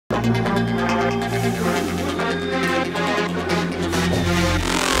Thanks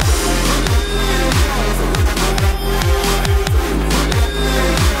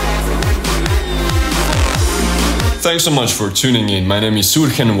so much for tuning in. My name is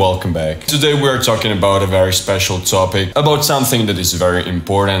Strentghen and welcome back. Today we are talking about a very special topic, about something that is very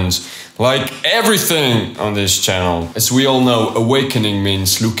important, like everything on this channel. As we all know, awakening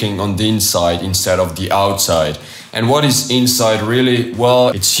means looking on the inside instead of the outside. And what is inside really? Well,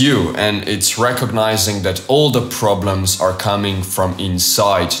 it's you, and it's recognizing that all the problems are coming from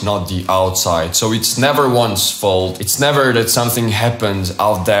inside, not the outside. So it's never one's fault. It's never that something happened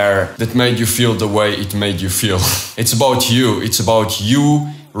out there that made you feel the way it made you feel. It's about you. It's about you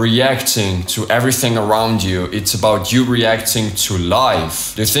reacting to everything around you. It's about you reacting to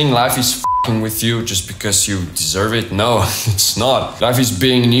life. Do you think life is with you just because you deserve it? No, it's not. Life is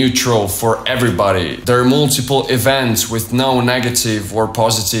being neutral for everybody. There are multiple events with no negative or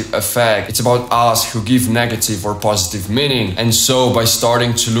positive effect. It's about us who give negative or positive meaning. And so by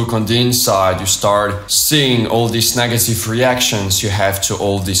starting to look on the inside, you start seeing all these negative reactions you have to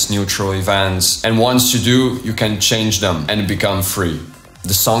all these neutral events. And once you do, you can change them and become free.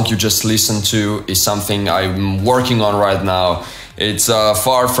 The song you just listened to is something I'm working on right now. It's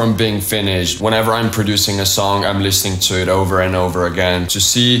far from being finished. Whenever I'm producing a song, I'm listening to it over and over again to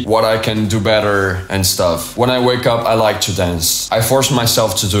see what I can do better and stuff. When I wake up, I like to dance. I force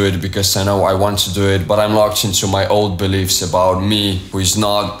myself to do it because I know I want to do it, but I'm locked into my old beliefs about me who is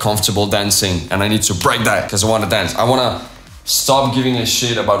not comfortable dancing, and I need to break that because I want to dance. I want to stop giving a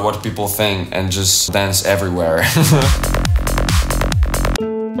shit about what people think and just dance everywhere.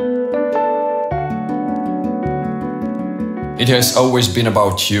 It has always been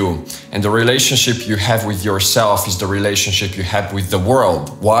about you, and the relationship you have with yourself is the relationship you have with the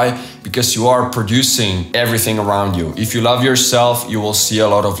world. Why? Because you are producing everything around you. If you love yourself, you will see a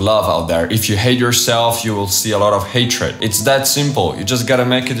lot of love out there. If you hate yourself, you will see a lot of hatred. It's that simple. You just gotta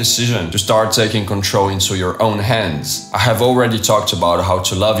make a decision to start taking control into your own hands. I have already talked about how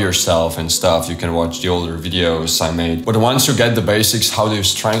to love yourself and stuff. You can watch the older videos I made. But once you get the basics, how do you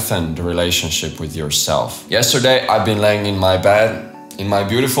strengthen the relationship with yourself? Yesterday, I've been laying in my bed, in my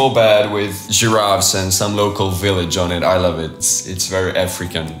beautiful bed with giraffes and some local village on it. I love it. It's very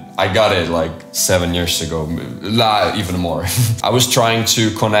African. I got it like 7 years ago, even more. I was trying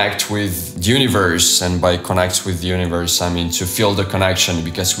to connect with the universe, and by connect with the universe, I mean to feel the connection,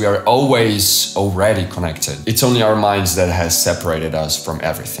 because we are always already connected. It's only our minds that has separated us from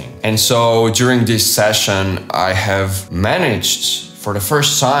everything. And so during this session, I have managed for the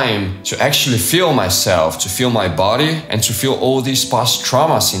first time to actually feel myself, to feel my body, and to feel all these past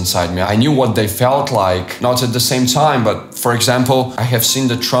traumas inside me. I knew what they felt like, not at the same time, but for example, I have seen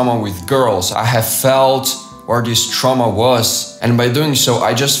the trauma with girls. I have felt where this trauma was, and by doing so,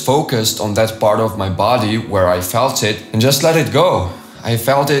 I just focused on that part of my body where I felt it and just let it go. I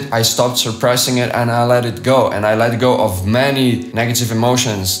felt it, I stopped suppressing it, and I let it go. And I let go of many negative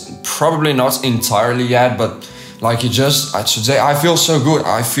emotions, probably not entirely yet, but like today I feel so good,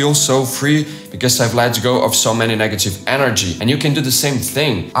 I feel so free because I've let go of so many negative energy. And you can do the same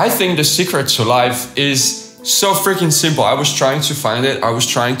thing. I think the secret to life is so freaking simple. I was trying to find it. I was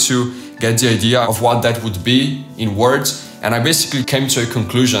trying to get the idea of what that would be in words. And I basically came to a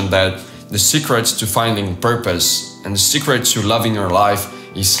conclusion that the secret to finding purpose and the secret to loving your life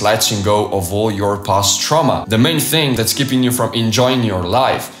is letting go of all your past trauma. The main thing that's keeping you from enjoying your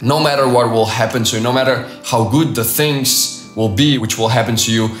life. No matter what will happen to you, no matter how good the things will be which will happen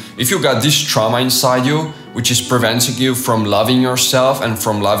to you, if you got this trauma inside you, which is preventing you from loving yourself and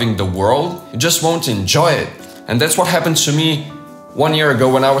from loving the world, you just won't enjoy it. And that's what happened to me 1 year ago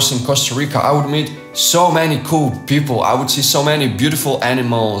when I was in Costa Rica. I would meet so many cool people. I would see so many beautiful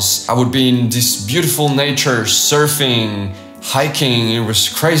animals. I would be in this beautiful nature, surfing, hiking. It was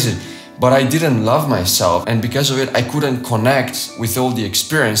crazy, but I didn't love myself, and because of it I couldn't connect with all the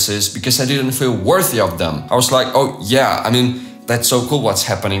experiences because I didn't feel worthy of them. I was like, oh yeah, I mean, that's so cool what's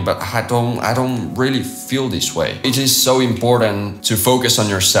happening, but I don't really feel this way. It is so important to focus on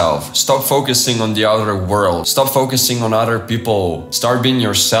yourself. Stop focusing on the outer world. Stop focusing on other people. Start being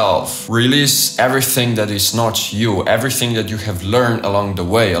yourself. Release everything that is not you, everything that you have learned along the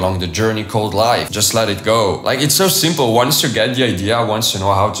way, along the journey called life. Just let it go. Like, it's so simple. Once you get the idea, once you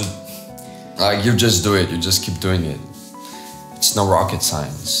know how to, like, you just do it. You just keep doing it. It's no rocket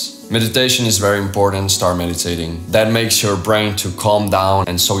science. Meditation is very important. Start meditating. That makes your brain to calm down,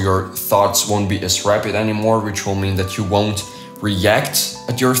 and so your thoughts won't be as rapid anymore, which will mean that you won't react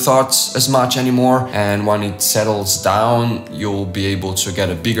at your thoughts as much anymore. And when it settles down, you'll be able to get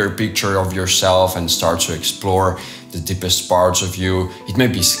a bigger picture of yourself and start to explore the deepest parts of you. It may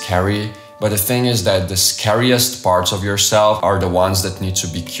be scary, but the thing is that the scariest parts of yourself are the ones that need to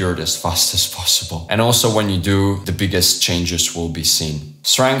be cured as fast as possible. And also when you do, the biggest changes will be seen.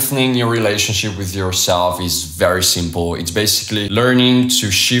 Strengthening your relationship with yourself is very simple. It's basically learning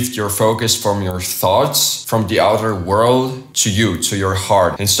to shift your focus from your thoughts, from the outer world, to you, to your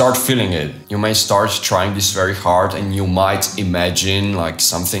heart, and start feeling it. You may start trying this very hard and you might imagine like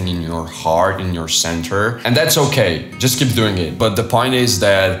something in your heart, in your center, and that's okay. Just keep doing it. But the point is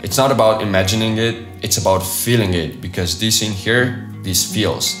that it's not about imagining it, it's about feeling it, because this in here, this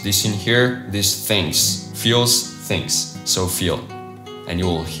feels. This in here, this thinks. Feels, thinks. So feel. And you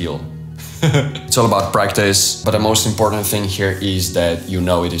will heal. It's all about practice, but the most important thing here is that you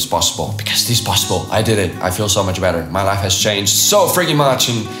know it is possible, because it is possible. I did it. I feel so much better. My life has changed so freaking much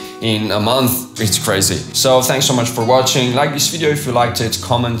in a month. It's crazy. So thanks so much for watching. Like this video if you liked it,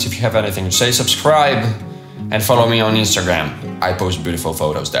 comment if you have anything to say, subscribe, and follow me on Instagram. I post beautiful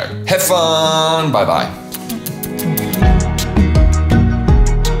photos there. Have fun. Bye bye.